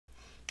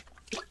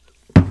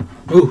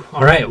Ooh,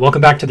 all right,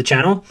 welcome back to the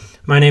channel.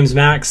 My name's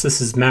Max, this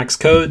is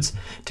maxcodes.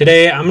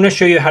 Today I'm going to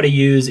show you how to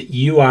use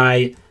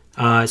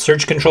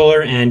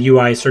UISearchController and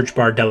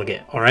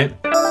UISearchBarDelegate, all right?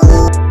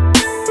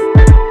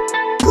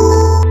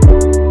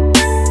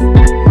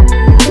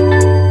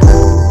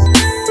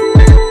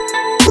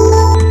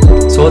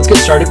 So let's get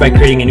started by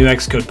creating a new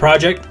Xcode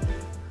project.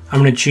 I'm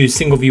going to choose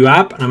single view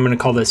app and I'm going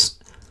to call this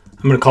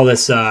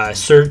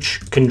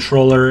Search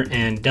Controller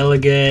and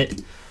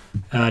Delegate.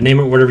 Name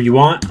it whatever you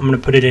want. I'm going to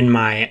put it in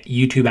my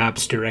YouTube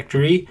apps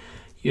directory.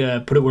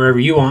 Put it wherever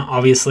you want,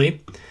 obviously.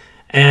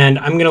 And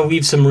I'm going to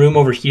leave some room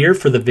over here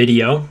for the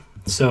video.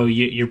 So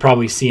you're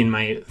probably seeing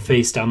my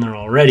face down there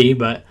already,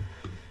 but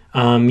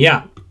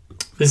yeah,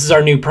 this is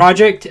our new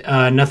project.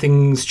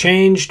 Nothing's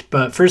changed,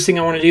 but first thing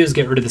I want to do is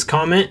get rid of this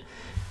comment.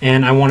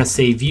 And I want to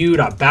say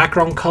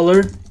view.background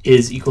color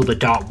is equal to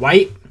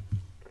 .white.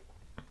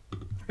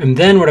 And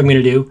then what I'm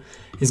going to do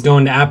is go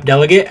into app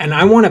delegate, and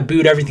I want to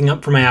boot everything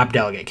up for my app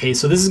delegate. Okay,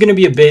 so this is going to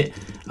be a bit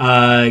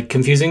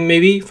confusing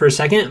maybe for a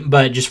second,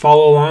 but just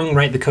follow along,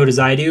 write the code as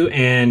I do,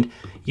 and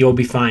you'll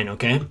be fine.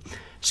 Okay,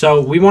 so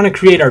we want to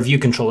create our view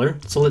controller.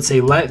 So let's say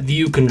let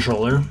view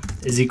controller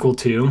is equal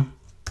to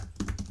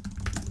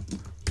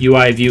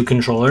UI view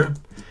controller,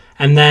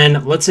 and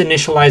then let's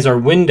initialize our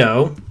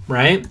window,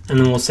 right? And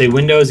then we'll say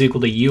window is equal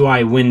to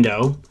UI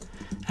window,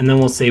 and then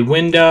we'll say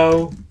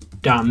window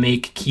dot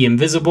make key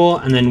invisible,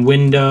 and then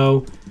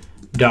window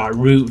dot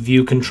root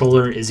view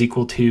controller is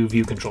equal to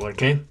view controller.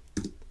 Okay,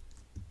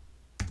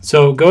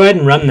 so go ahead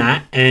and run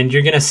that and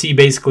you're gonna see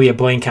basically a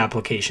blank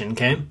application.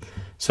 Okay,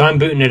 so I'm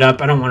booting it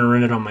up. I don't want to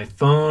run it on my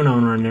phone. I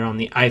want to run it on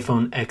the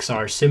iPhone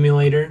XR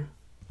simulator.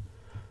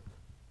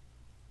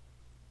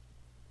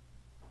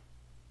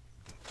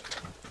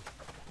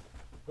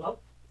 Hello?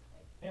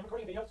 Hey, I'm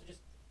recording a video, so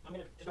just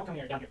don't come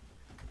here, down here.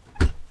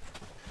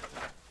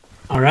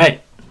 All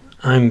right,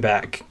 I'm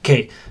back.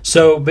 Okay,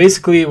 so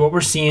basically what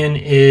we're seeing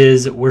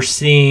is we're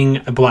seeing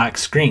a black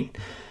screen.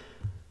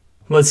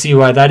 Let's see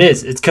why that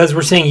is. It's because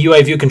we're saying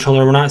UI view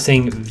controller. We're not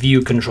saying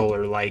view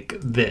controller like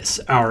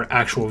this, our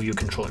actual view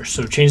controller.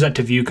 So change that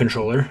to view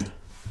controller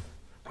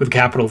with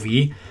capital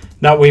V.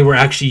 That way we're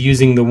actually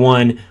using the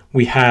one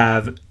we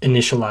have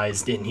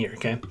initialized in here,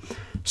 okay?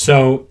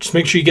 So just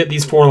make sure you get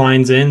these 4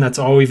 lines in. That's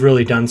all we've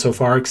really done so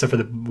far, except for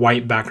the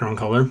white background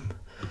color.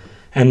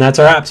 And that's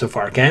our app so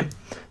far, okay?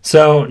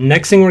 So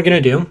next thing we're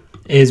going to do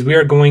is we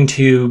are going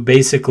to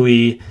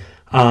basically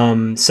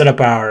set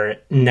up our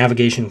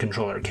navigation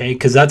controller, okay?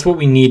 Because that's what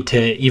we need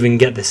to even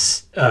get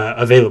this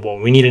available.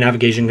 We need a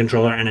navigation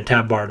controller and a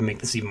tab bar to make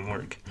this even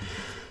work.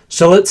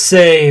 So let's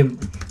say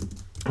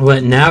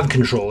let nav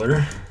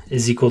controller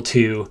is equal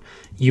to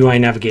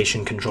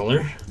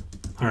UINavigationController,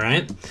 all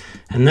right?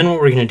 And then what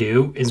we're going to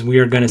do is we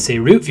are going to say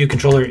root view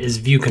controller is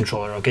view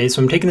controller, okay?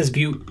 So I'm taking this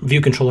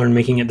view controller and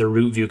making it the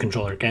root view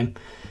controller, okay?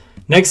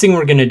 Next thing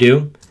we're going to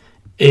do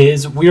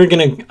is we're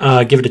going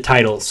to give it a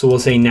title. So we'll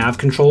say nav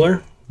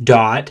controller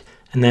dot,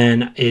 and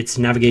then it's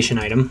navigation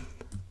item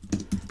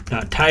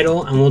dot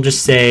title, and we'll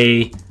just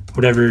say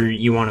whatever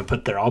you want to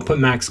put there. I'll put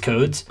max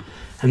codes,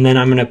 and then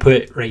I'm going to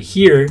put right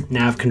here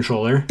nav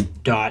controller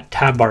dot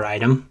tab bar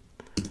item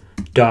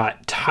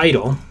dot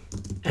title,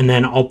 and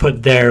then I'll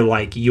put there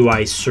like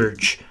UI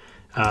search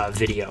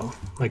video,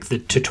 like the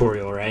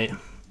tutorial, right?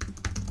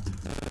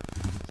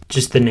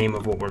 Just the name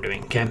of what we're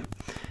doing, okay?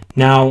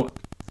 Now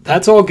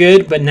that's all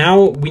good, but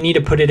now we need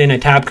to put it in a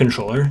tab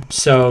controller.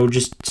 So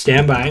just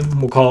stand by.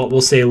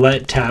 We'll say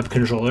let tab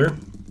controller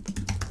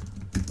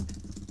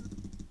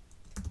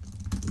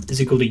is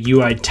equal to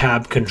UI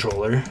tab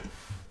controller,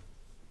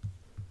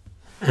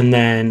 and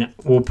then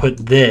we'll put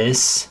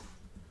this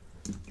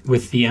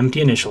with the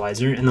empty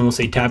initializer, and then we'll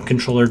say tab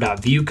controller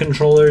dot view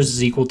controllers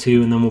is equal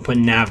to, and then we'll put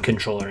nav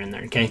controller in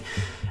there, okay?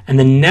 And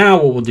then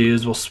now what we'll do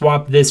is we'll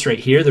swap this right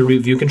here, the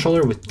root view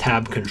controller, with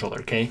tab controller,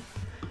 okay?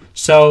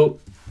 So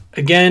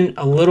again,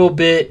 a little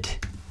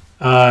bit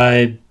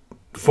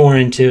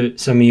foreign to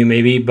some of you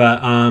maybe,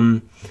 but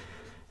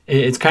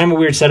it's kind of a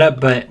weird setup,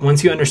 but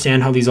once you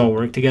understand how these all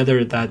work together,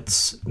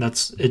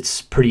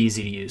 it's pretty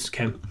easy to use,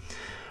 okay?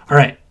 All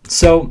right,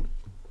 so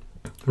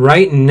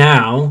right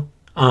now,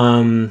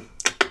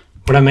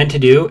 what I meant to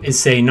do is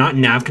say not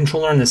nav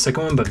controller on the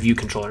second one, but view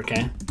controller,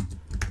 okay?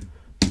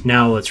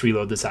 Now let's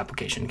reload this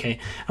application, okay?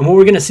 And what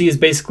we're gonna see is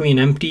basically an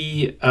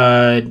empty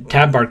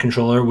tab bar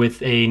controller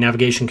with a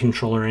navigation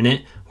controller in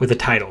it with a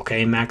title,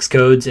 okay? Max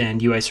codes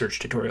and UI search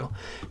tutorial.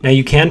 Now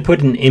you can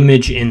put an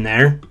image in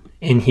there,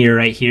 in here,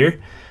 right here,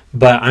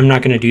 but I'm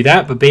not gonna do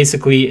that. But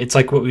basically it's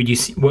like what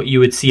you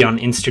would see on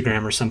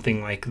Instagram or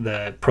something, like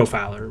the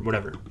profile or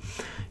whatever.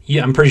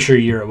 Yeah, I'm pretty sure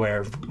you're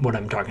aware of what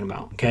I'm talking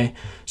about, okay?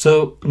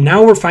 So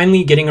now we're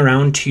finally getting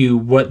around to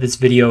what this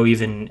video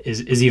even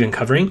is even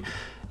covering.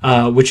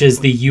 Which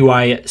is the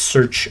UI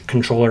search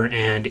controller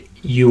and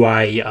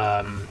UI,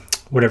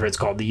 whatever it's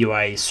called, the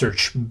UI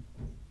search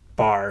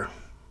bar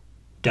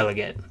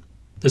delegate,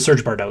 the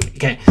search bar delegate.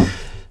 Okay,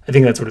 I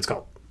think that's what it's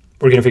called.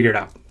 We're gonna figure it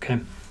out. Okay,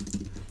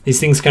 these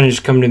things kind of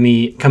just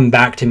come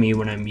back to me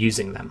when I'm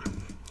using them.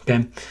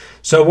 Okay,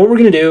 so what we're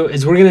going to do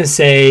is we're going to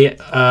say,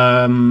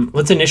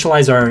 let's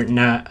initialize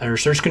our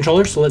search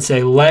controller. So let's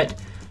say let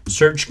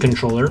search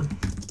controller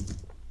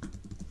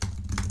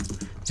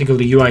is equal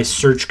to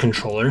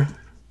UISearchController.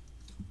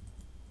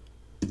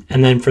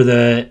 And then for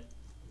the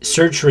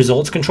search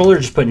results controller,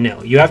 just put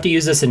nil. You have to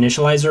use this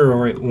initializer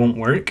or it won't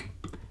work.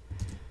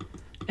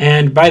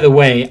 And by the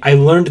way, I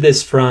learned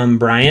this from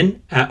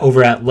Brian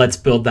over at Let's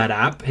Build That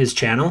App, his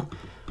channel.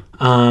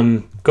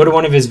 Go to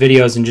one of his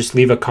videos and just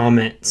leave a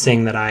comment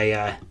saying that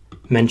I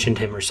mentioned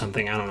him or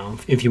something. I don't know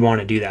if you want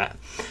to do that.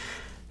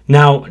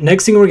 Now,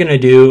 next thing we're going to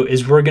do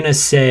is we're going to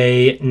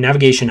say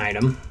navigation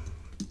item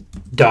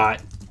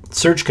dot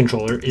search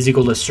controller is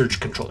equal to search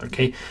controller.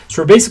 Okay,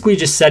 so we're basically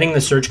just setting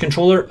the search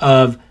controller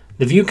of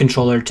the view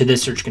controller to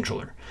this search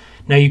controller.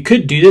 Now you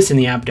could do this in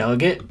the app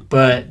delegate,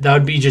 but that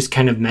would be just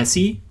kind of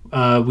messy.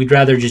 We'd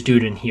rather just do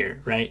it in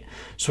here, right?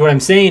 So what I'm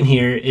saying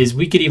here is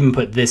we could even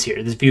put this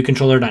here, this view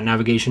controller dot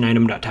navigation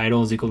item dot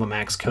title is equal to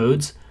max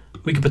codes.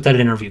 We could put that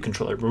in our view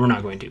controller, but we're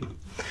not going to.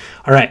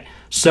 All right,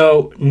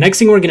 so next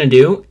thing we're going to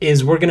do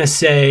is we're going to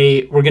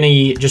say, we're going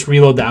to just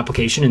reload the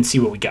application and see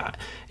what we got.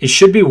 It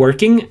should be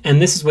working,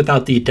 and this is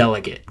without the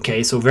delegate,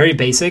 okay? So very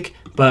basic,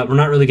 but we're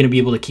not really going to be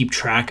able to keep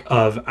track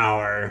of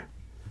our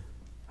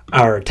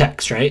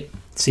text, right?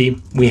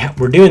 See,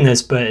 we're doing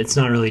this, but it's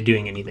not really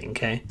doing anything,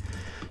 okay?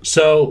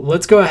 So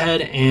let's go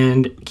ahead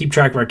and keep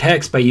track of our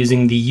text by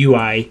using the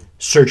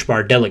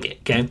UISearchBarDelegate,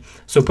 okay?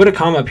 So put a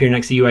comma up here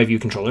next to UI view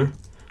controller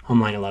on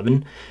line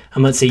 11,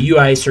 and let's say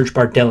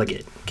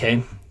UISearchBarDelegate,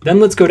 okay? Then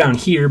let's go down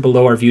here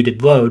below our view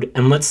did load,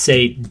 and let's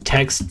say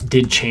text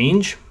did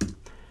change,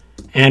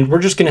 and we're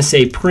just gonna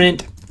say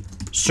print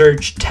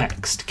search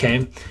text,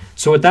 okay?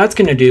 So what that's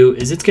gonna do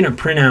is it's gonna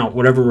print out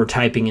whatever we're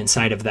typing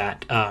inside of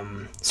that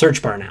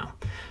search bar now.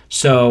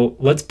 So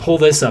let's pull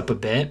this up a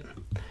bit.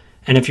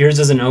 And if yours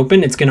isn't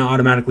open, it's going to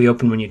automatically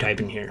open when you type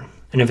in here.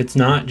 And if it's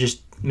not,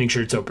 just make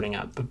sure it's opening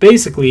up. But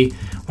basically,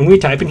 when we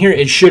type in here,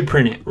 it should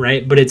print it,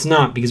 right? But it's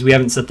not because we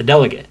haven't set the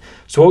delegate.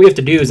 So what we have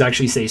to do is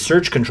actually say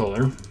search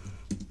controller.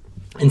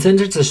 And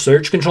since it's a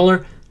search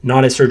controller,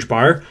 not a search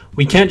bar,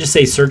 we can't just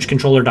say search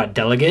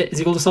controller.delegate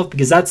is equal to self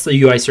because that's the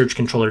UI search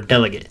controller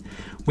delegate.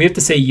 We have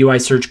to say UI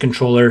search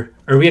controller,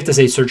 or we have to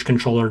say search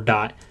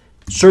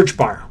controller.search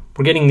bar.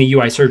 We're getting the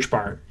UI search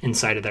bar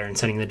inside of there and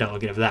setting the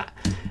delegate of that.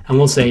 And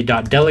we'll say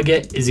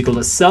 .delegate is equal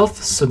to self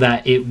so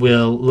that it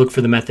will look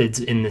for the methods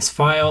in this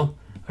file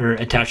or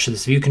attached to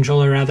this view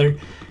controller rather.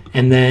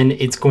 And then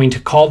it's going to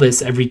call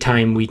this every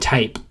time we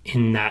type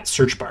in that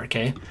search bar,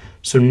 okay?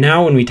 So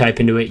now when we type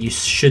into it, you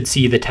should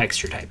see the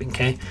text you're typing,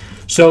 okay?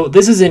 So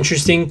this is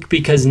interesting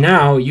because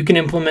now you can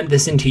implement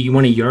this into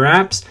one of your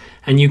apps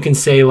and you can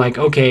say like,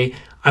 okay,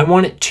 I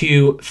want it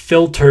to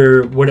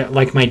filter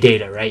like my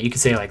data, right? You could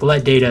say like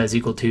let data is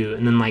equal to,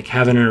 and then like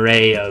have an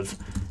array of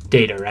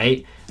data,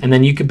 right? And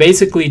then you could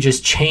basically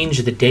just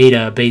change the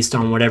data based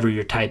on whatever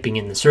you're typing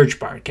in the search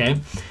bar,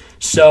 okay?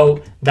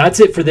 So that's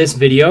it for this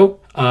video.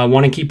 I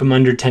want to keep them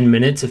under 10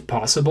 minutes if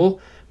possible.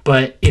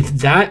 But if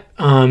that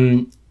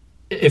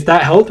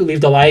helped,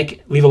 leave a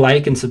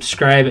like and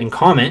subscribe and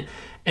comment.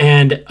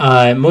 And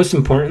most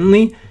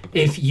importantly,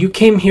 if you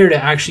came here to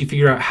actually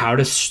figure out how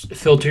to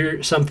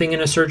filter something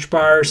in a search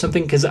bar or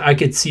something, because I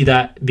could see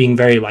that being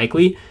very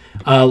likely,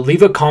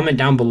 leave a comment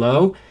down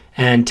below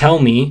and tell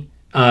me.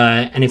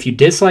 And if you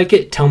dislike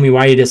it, tell me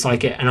why you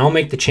dislike it, and I'll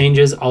make the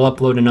changes. I'll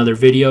upload another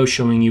video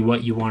showing you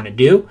what you want to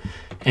do,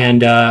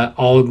 and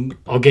I'll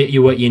get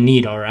you what you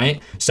need. All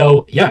right.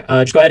 So yeah,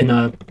 just go ahead and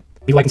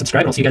leave a like and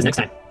subscribe, and I'll see you guys next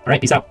time. All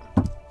right. Peace out.